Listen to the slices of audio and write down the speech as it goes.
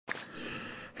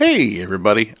Hey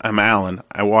everybody, I'm Alan.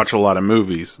 I watch a lot of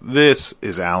movies. This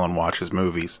is Alan Watches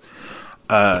Movies.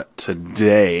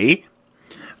 Today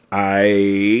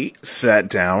I sat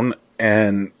down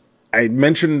and I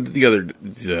mentioned the other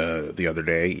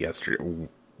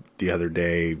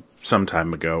day, some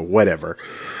time ago, whatever,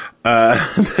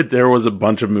 that there was a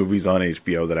bunch of movies on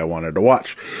HBO that I wanted to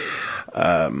watch.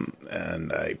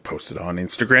 And I posted on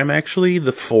Instagram, actually,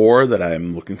 the 4 that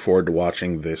I'm looking forward to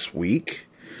watching this week.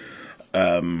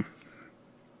 And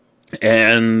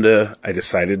I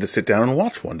decided to sit down and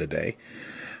watch one today.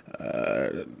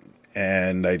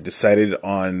 And I decided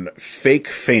on Fake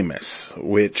Famous,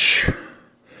 which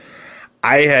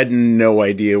I had no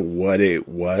idea what it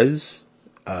was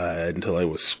until I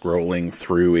was scrolling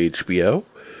through HBO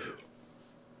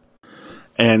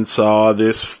and saw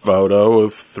this photo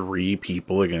of 3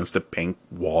 people against a pink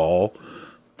wall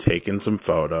taking some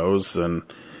photos, and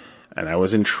I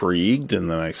was intrigued, and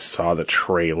then I saw the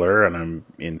trailer, and I'm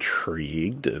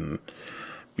intrigued, and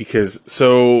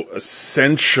so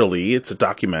essentially it's a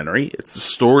documentary. It's a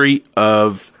story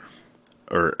of,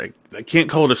 or I can't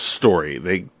call it a story.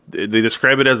 They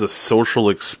describe it as a social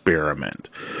experiment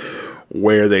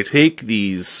where they take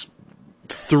these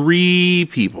 3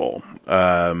 people.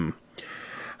 They're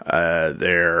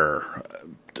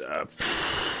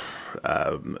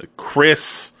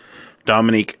Chris,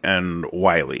 Dominique, and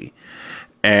Wiley.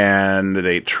 And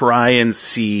they try and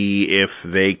see if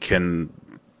they can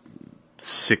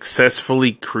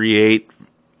successfully create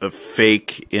a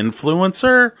fake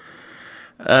influencer,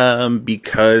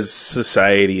 because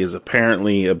society is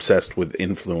apparently obsessed with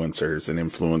influencers and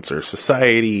influencer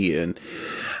society and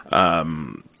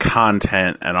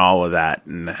content and all of that,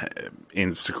 and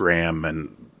Instagram,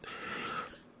 and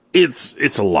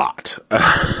it's a lot.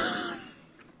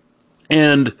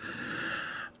 And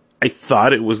I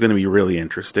thought it was going to be really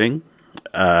interesting,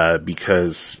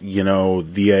 because, you know,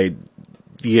 the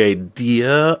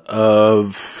idea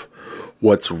of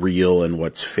what's real and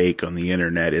what's fake on the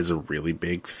internet is a really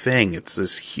big thing. It's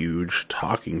this huge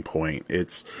talking point.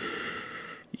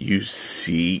 You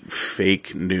see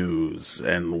fake news,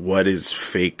 and what is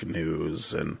fake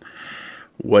news, and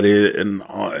what is,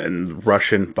 and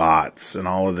Russian bots and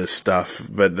all of this stuff.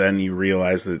 But then you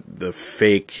realize that the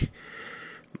fake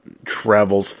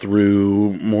travels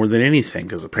through more than anything,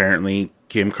 because apparently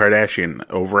Kim Kardashian,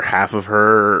 over half of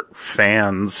her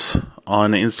fans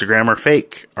on Instagram are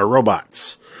fake, are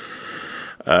robots.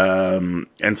 And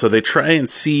so they try and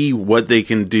see what they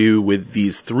can do with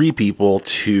these 3 people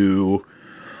to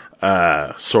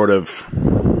sort of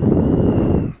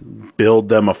build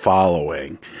them a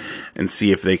following and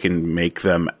see if they can make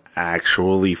them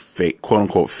actually quote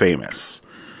unquote famous.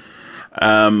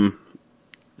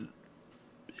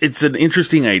 It's an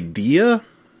interesting idea.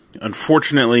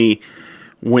 Unfortunately,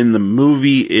 when the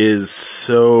movie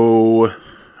or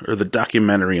the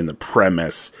documentary and the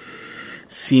premise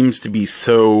seems to be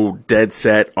so dead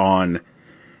set on,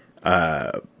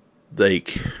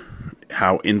 like,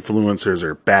 how influencers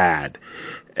are bad,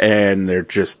 and they're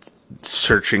just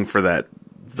searching for that.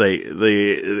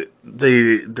 They're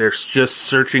just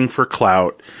searching for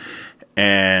clout,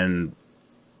 and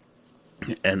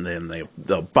then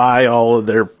they'll buy all of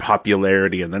their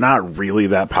popularity, and they're not really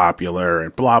that popular,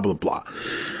 and blah, blah, blah.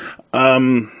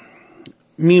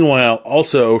 Meanwhile,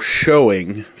 also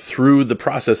showing through the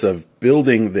process of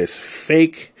building this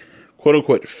fake, quote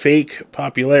unquote, fake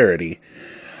popularity,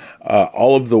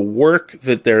 all of the work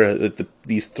that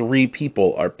these 3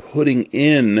 people are putting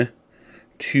in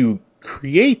to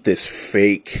create this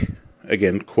fake,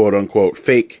 again, quote unquote,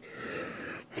 fake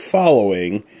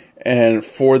following. And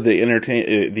for the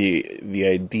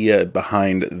idea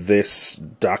behind this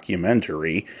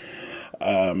documentary,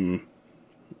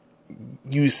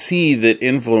 you see that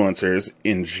influencers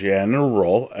in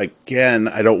general, again,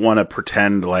 I don't want to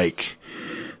pretend like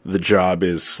the job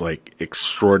is like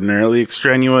extraordinarily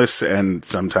extraneous, and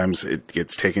sometimes it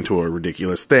gets taken to a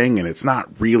ridiculous thing, and it's not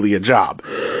really a job.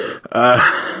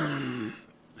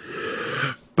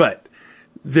 But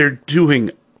they're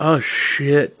doing a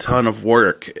shit ton of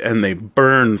work, and they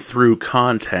burn through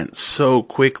content so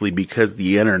quickly because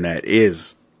the internet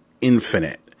is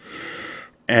infinite.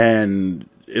 And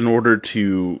in order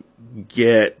to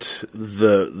get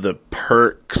the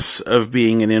perks of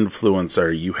being an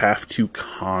influencer, you have to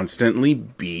constantly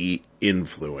be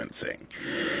influencing.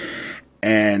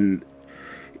 And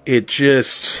it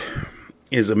just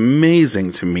is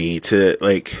amazing to me to,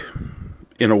 like,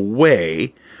 in a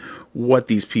way, what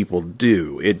these people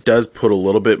do. It does put a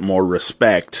little bit more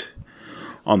respect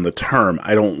on the term.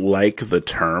 I don't like the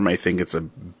term. I think it's a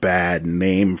bad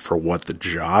name for what the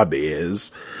job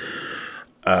is.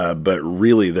 But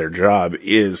really their job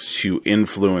is to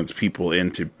influence people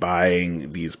into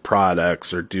buying these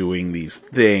products or doing these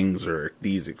things or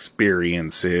these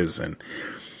experiences and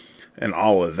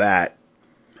all of that.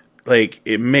 Like,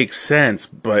 it makes sense,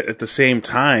 but at the same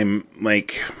time,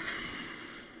 like,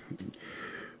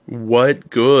 what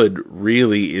good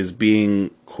really is being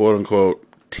quote unquote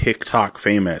TikTok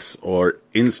famous or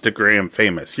Instagram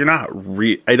famous? You're not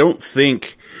I don't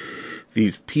think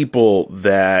these people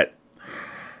that,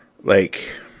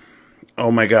 like,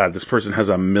 oh my God, this person has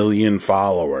 1 million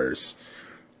followers.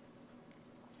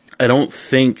 I don't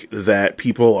think that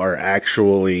people are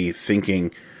actually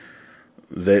thinking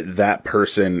that that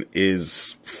person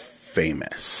is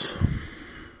famous.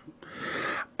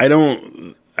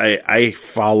 I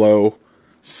follow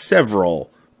several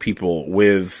people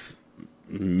with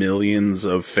millions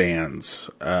of fans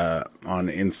on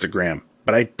Instagram,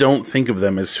 but I don't think of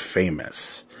them as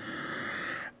famous.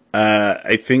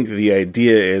 I think the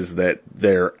idea is that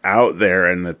they're out there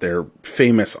and that they're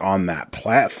famous on that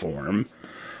platform,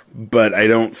 but I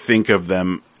don't think of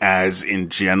them as, in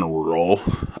general,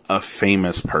 a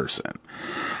famous person.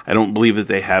 I don't believe that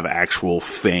they have actual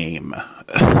fame,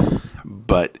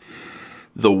 but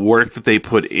the work that they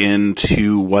put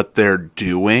into what they're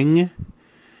doing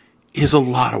is a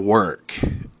lot of work.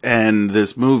 And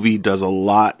this movie does a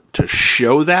lot to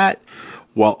show that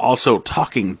while also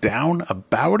talking down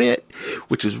about it,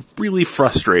 which is really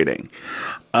frustrating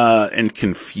and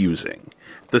confusing.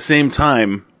 At the same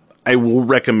time, I will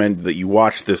recommend that you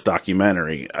watch this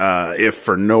documentary, if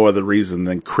for no other reason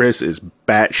than Chris is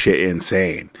batshit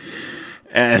insane.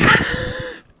 And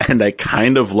and I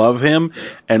kind of love him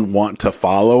and want to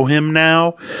follow him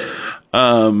now.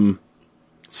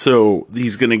 So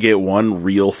he's going to get one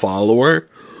real follower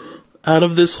out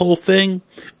of this whole thing.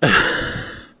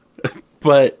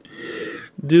 But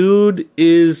dude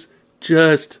is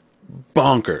just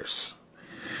bonkers.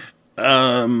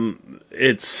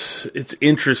 It's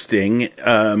interesting.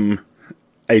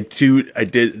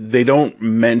 They don't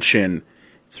mention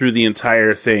through the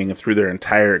entire thing, through their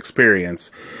entire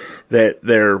experience, that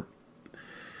they're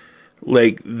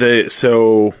like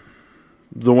so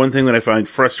the one thing that I find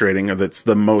frustrating, or that's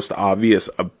the most obvious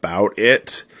about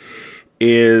it,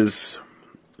 is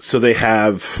so they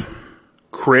have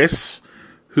Chris,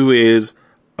 who is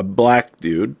a black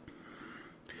dude.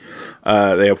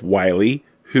 They have Wiley,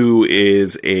 who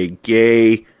is a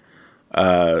gay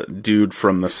dude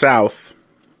from the South.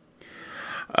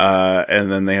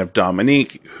 And then they have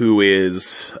Dominique, who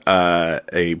is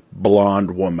a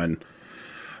blonde woman.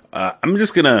 I'm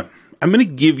gonna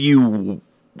give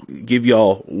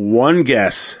y'all one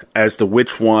guess as to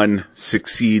which one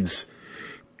succeeds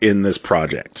in this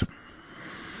project.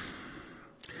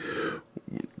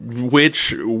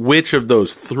 Which of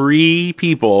those three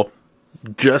people,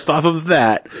 just off of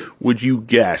that, would you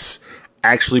guess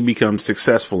actually become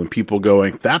successful and people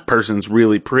going, that person's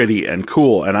really pretty and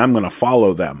cool and I'm going to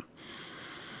follow them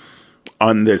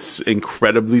on this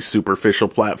incredibly superficial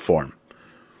platform?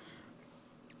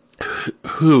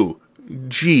 Who?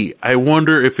 Gee, I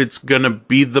wonder if it's going to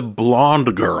be the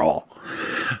blonde girl.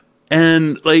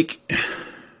 And, like,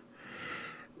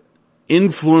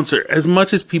 influencer, as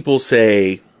much as people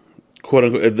say, quote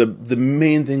unquote, the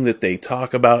main thing that they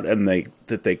talk about and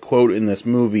that they quote in this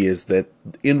movie is that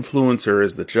influencer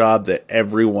is the job that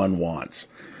everyone wants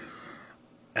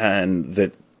and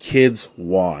that kids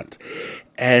want.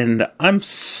 And I'm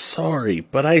sorry,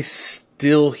 but I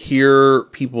still hear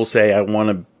people say, I want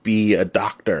to be a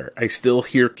doctor. I still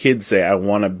hear kids say, I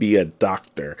want to be a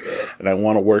doctor and I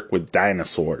want to work with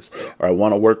dinosaurs, or I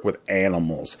want to work with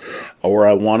animals, or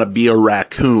I want to be a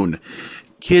raccoon.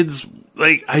 Kids,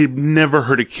 like, I've never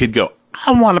heard a kid go,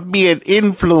 I want to be an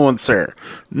influencer.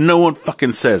 No one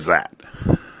fucking says that.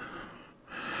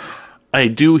 I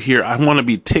do hear, I want to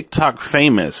be TikTok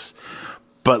famous,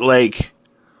 but, like,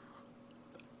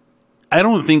 I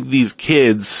don't think these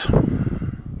kids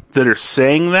that are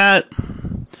saying that,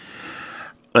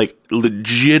 like,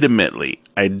 legitimately,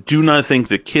 I do not think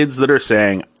the kids that are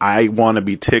saying, I want to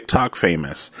be TikTok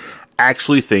famous,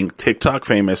 actually think TikTok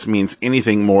famous means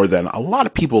anything more than a lot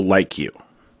of people like you.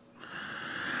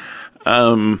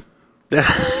 Like,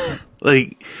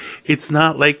 it's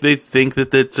not like they think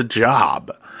that it's a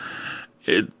job.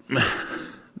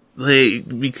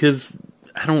 Because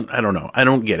I don't know. I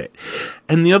don't get it.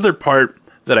 And the other part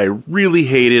that I really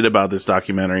hated about this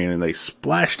documentary, and they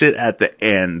splashed it at the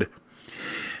end,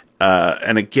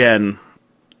 and again,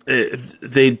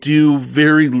 they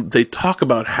talk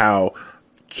about how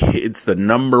it's the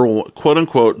number one, quote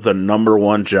unquote, the number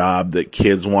one job that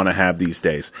kids want to have these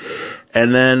days.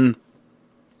 And then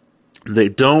They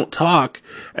don't talk,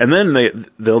 and then they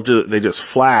just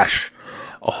flash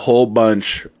a whole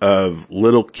bunch of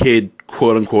little kid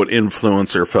quote unquote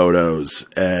influencer photos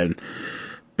and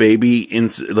baby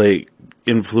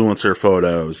influencer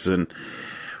photos, and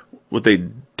what they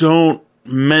don't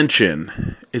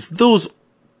mention is those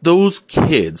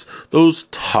kids, those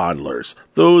toddlers,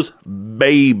 those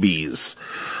babies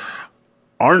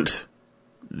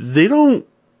they don't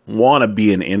want to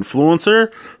be an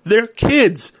influencer. Their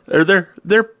kids or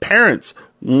their parents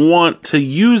want to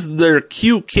use their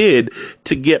cute kid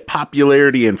to get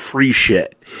popularity and free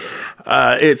shit.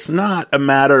 It's not a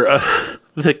matter of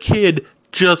the kid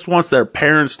just wants their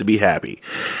parents to be happy.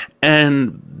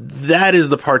 And that is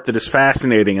the part that is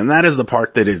fascinating, and that is the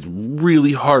part that is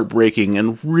really heartbreaking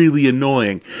and really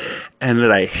annoying and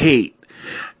that I hate.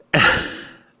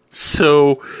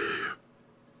 So,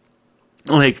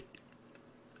 like,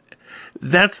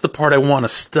 that's the part I want to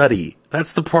study.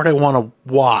 That's the part I want to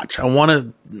watch. I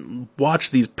want to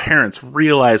watch these parents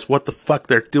realize what the fuck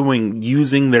they're doing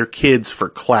using their kids for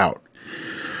clout.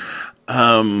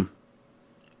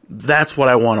 That's what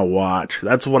I want to watch.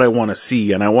 That's what I want to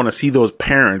see. And I want to see those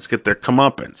parents get their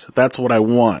comeuppance. That's what I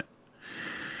want.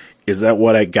 Is that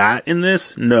what I got in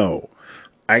this? No.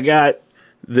 I got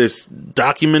this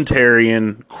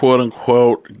documentarian, quote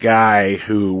unquote, guy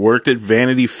who worked at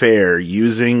Vanity Fair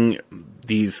using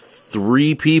these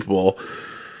 3 people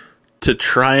to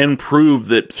try and prove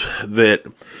that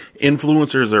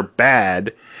influencers are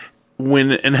bad,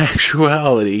 when in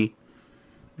actuality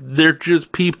they're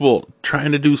just people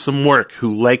trying to do some work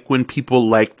who like when people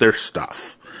like their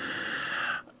stuff.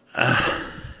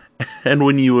 And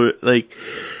when you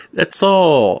that's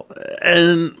all.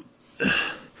 And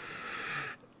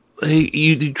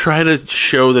you try to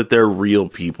show that they're real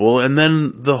people, and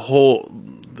then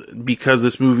because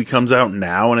this movie comes out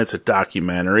now and it's a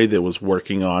documentary that was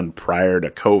working on prior to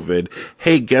COVID,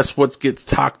 hey, guess what gets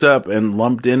talked up and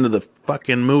lumped into the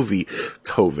fucking movie?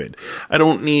 COVID. I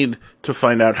don't need to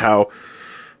find out how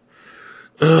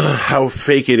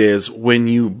fake it is when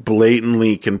you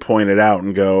blatantly can point it out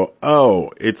and go,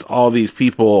 oh, it's all these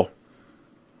people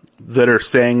that are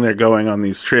saying they're going on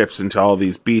these trips into all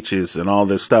these beaches and all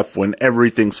this stuff when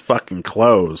everything's fucking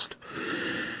closed.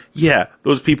 Yeah,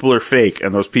 those people are fake,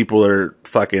 and those people are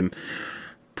fucking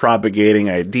propagating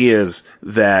ideas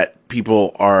that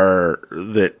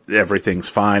that everything's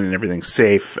fine and everything's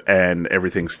safe and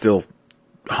everything's still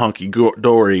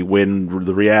hunky-dory, when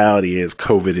the reality is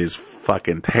COVID is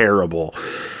fucking terrible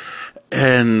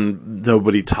and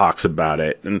nobody talks about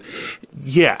it. And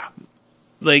yeah,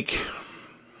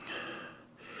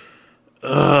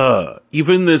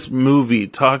 even this movie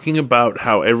talking about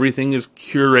how everything is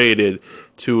curated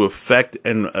to affect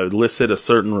and elicit a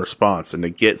certain response and to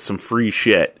get some free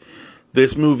shit.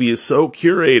 This movie is so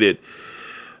curated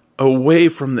away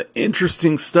from the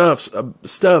interesting stuff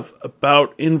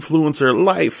about influencer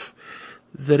life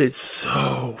that it's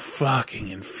so fucking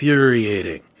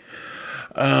infuriating.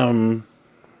 At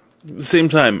the same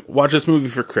time, watch this movie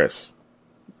for Chris.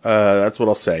 That's what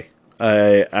I'll say.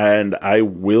 And I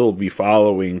will be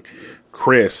following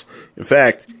Chris. In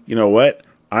fact, you know what?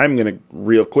 I'm going to,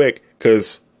 real quick,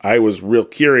 because I was real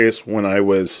curious when I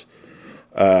was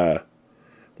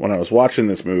watching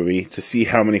this movie to see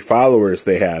how many followers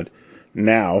they had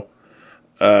now,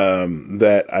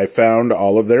 that I found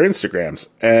all of their Instagrams.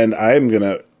 And I'm going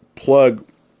to plug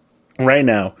right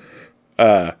now,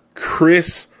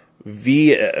 Chris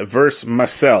versus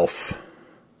myself.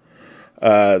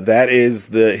 That is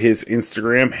his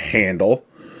Instagram handle.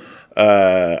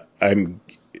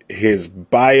 His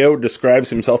bio describes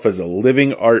himself as a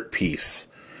living art piece,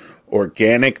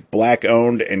 organic, black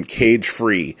owned, and cage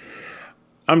free.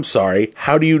 I'm sorry,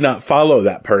 how do you not follow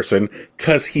that person?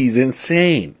 'Cause he's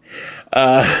insane.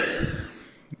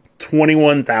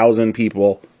 21,000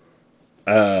 people,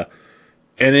 and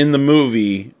in the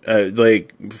movie,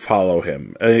 follow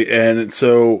him. And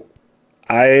so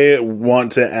I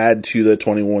want to add to the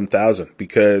 21,000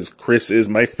 because Chris is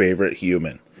my favorite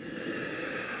human.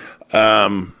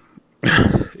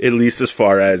 At least as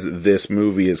far as this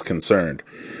movie is concerned.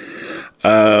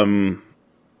 Documentaries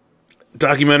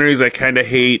I kind of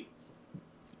hate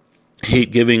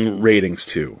giving ratings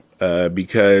to,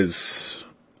 because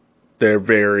they're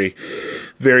very,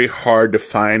 very hard to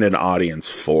find an audience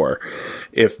for.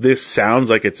 If this sounds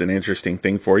like it's an interesting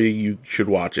thing for you, you should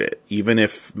watch it. Even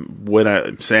if what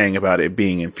I'm saying about it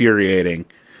being infuriating,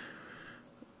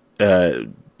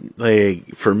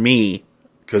 for me,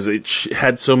 because it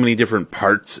had so many different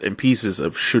parts and pieces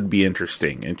of should be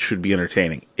interesting and should be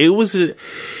entertaining. It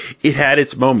had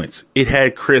its moments. It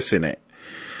had Chris in it.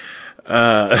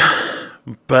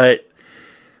 But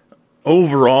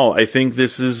overall, I think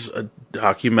this is a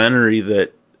documentary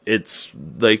that it's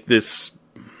like this.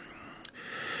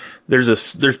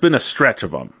 There's been a stretch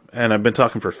of them, and I've been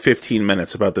talking for 15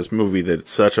 minutes about this movie that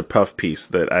it's such a puff piece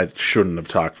that I shouldn't have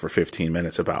talked for 15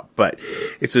 minutes about. But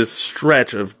it's a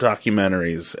stretch of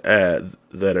documentaries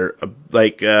that are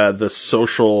like the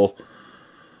social.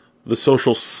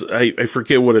 I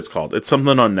forget what it's called. It's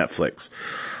something on Netflix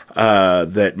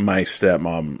that my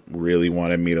stepmom really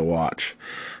wanted me to watch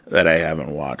that I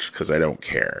haven't watched because I don't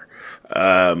care.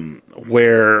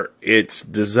 Where it's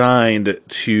designed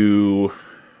to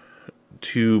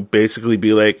basically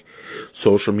be like,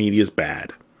 social media is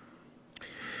bad.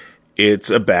 It's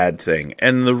a bad thing.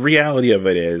 And the reality of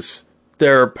it is,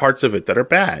 there are parts of it that are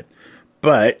bad.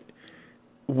 But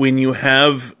when you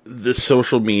have the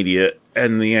social media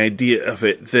and the idea of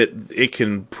it, that it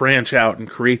can branch out and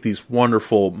create these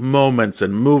wonderful moments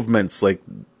and movements like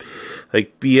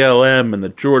BLM and the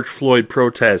George Floyd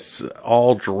protests,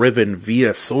 all driven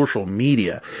via social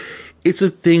media, it's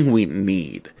a thing we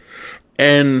need.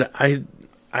 And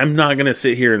I'm not going to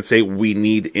sit here and say we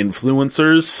need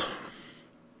influencers,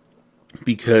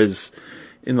 because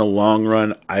in the long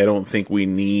run, I don't think we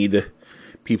need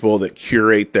people that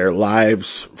curate their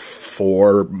lives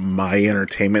for my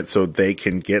entertainment so they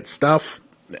can get stuff.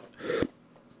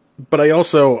 But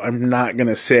I'm not going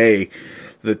to say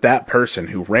that person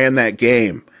who ran that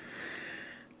game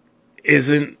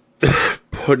isn't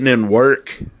putting in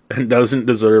work and doesn't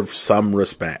deserve some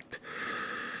respect.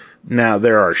 Now,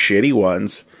 there are shitty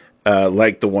ones,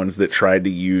 like the ones that tried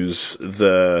to use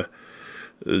the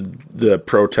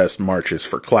protest marches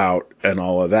for clout and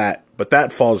all of that. But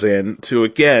that falls into,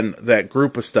 again, that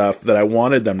group of stuff that I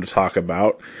wanted them to talk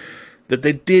about that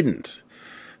they didn't.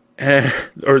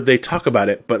 Or they talk about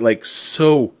it, but like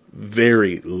so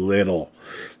very little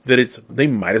that they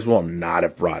might as well not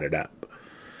have brought it up.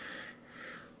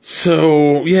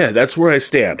 So, yeah, that's where I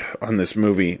stand on this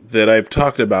movie that I've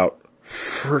talked about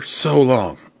for so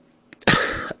long.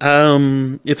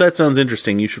 If that sounds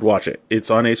interesting, you should watch it.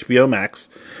 It's on HBO Max.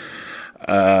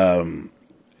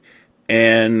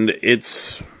 And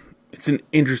it's an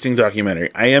interesting documentary.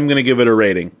 I am going to give it a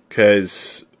rating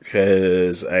because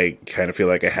I kind of feel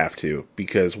like I have to.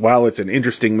 Because while it's an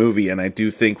interesting movie, and I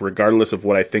do think, regardless of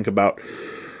what I think about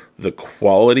the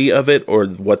quality of it or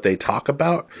what they talk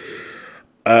about,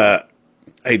 I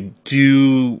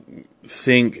do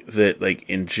think that, like,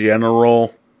 in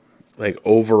general, like,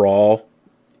 overall,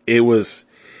 it's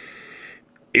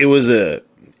a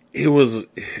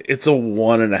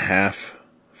 1.5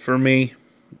 for me.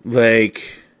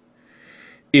 Like,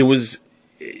 it was,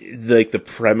 like, the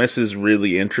premise is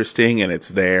really interesting and it's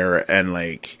there, and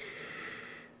like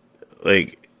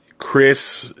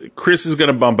Chris is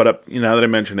gonna bump it up. Now that I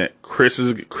mention it, Chris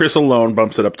alone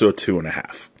bumps it up to a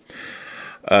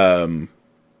 2.5.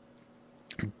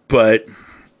 But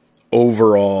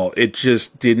overall, it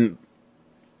just didn't,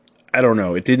 I don't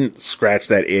know, it didn't scratch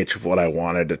that itch of what I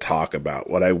wanted to talk about.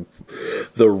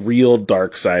 The real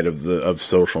dark side of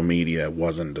social media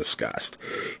wasn't discussed.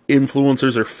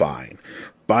 Influencers are fine.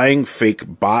 Buying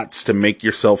fake bots to make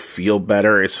yourself feel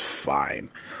better is fine.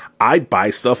 I buy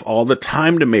stuff all the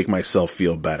time to make myself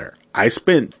feel better. I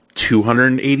spent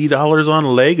 $280 on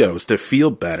Legos to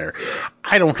feel better.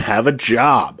 I don't have a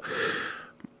job.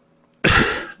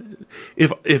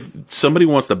 If somebody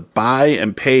wants to buy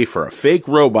and pay for a fake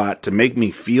robot to make me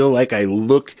feel like I'm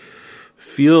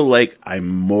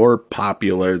more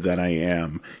popular than I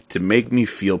am, to make me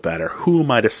feel better, who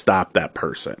am I to stop that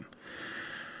person?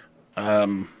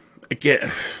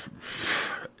 Again,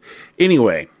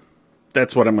 anyway,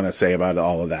 that's what I'm going to say about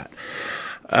all of that.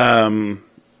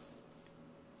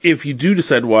 If you do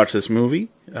decide to watch this movie,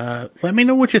 let me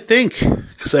know what you think,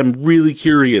 because I'm really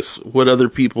curious what other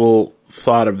people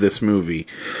thought of this movie.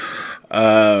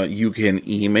 You can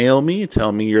email me,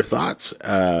 tell me your thoughts,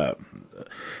 at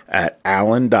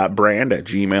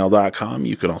alan.brand@gmail.com.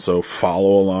 You can also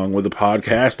follow along with the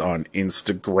podcast on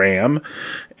Instagram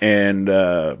and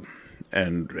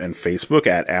Facebook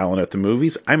at Alan at the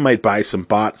Movies. I might buy some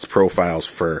bots profiles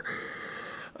for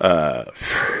my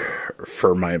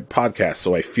podcast,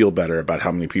 so I feel better about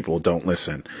how many people don't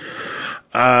listen.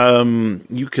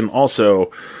 You can also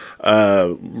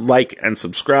like and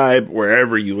subscribe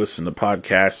wherever you listen to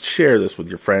podcasts. Share this with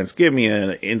your friends. Give me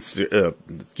a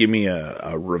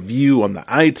review on the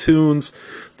iTunes.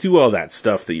 Do all that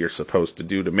stuff that you're supposed to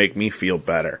do to make me feel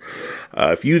better.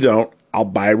 If you don't, I'll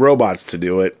buy robots to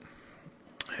do it,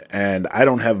 and I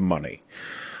don't have money.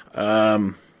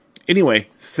 Anyway,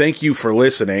 thank you for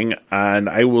listening, and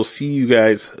I will see you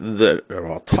guys,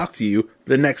 I'll talk to you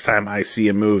the next time I see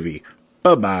a movie.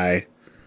 Bye-bye.